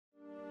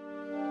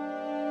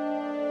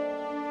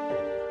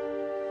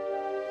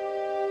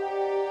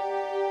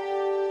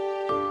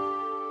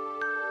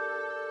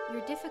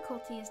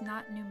difficulty is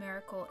not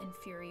numerical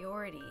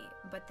inferiority,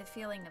 but the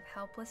feeling of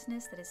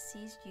helplessness that has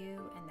seized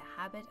you and the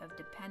habit of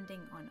depending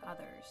on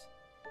others.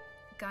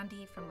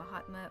 Gandhi from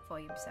Mahatma,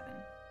 Volume 7.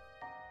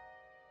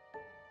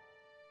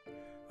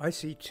 I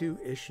see two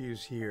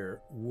issues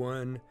here.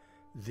 One,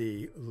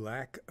 the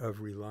lack of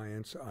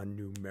reliance on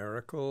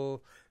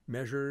numerical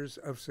measures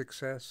of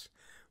success,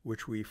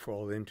 which we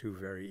fall into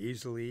very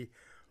easily.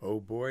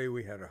 Oh boy,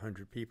 we had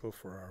 100 people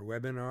for our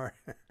webinar,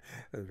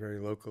 a very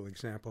local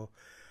example.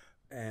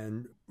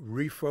 And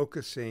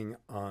refocusing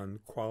on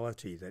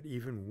quality, that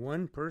even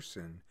one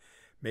person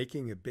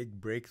making a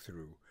big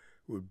breakthrough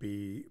would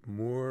be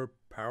more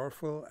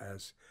powerful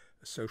as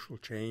a social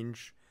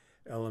change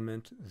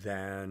element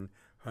than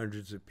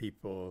hundreds of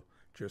people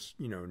just,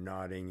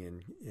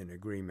 nodding in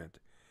agreement.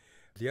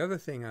 The other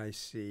thing I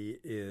see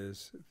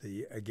is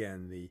the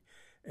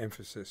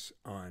emphasis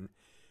on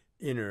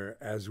inner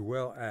as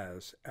well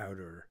as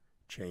outer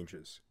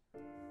changes.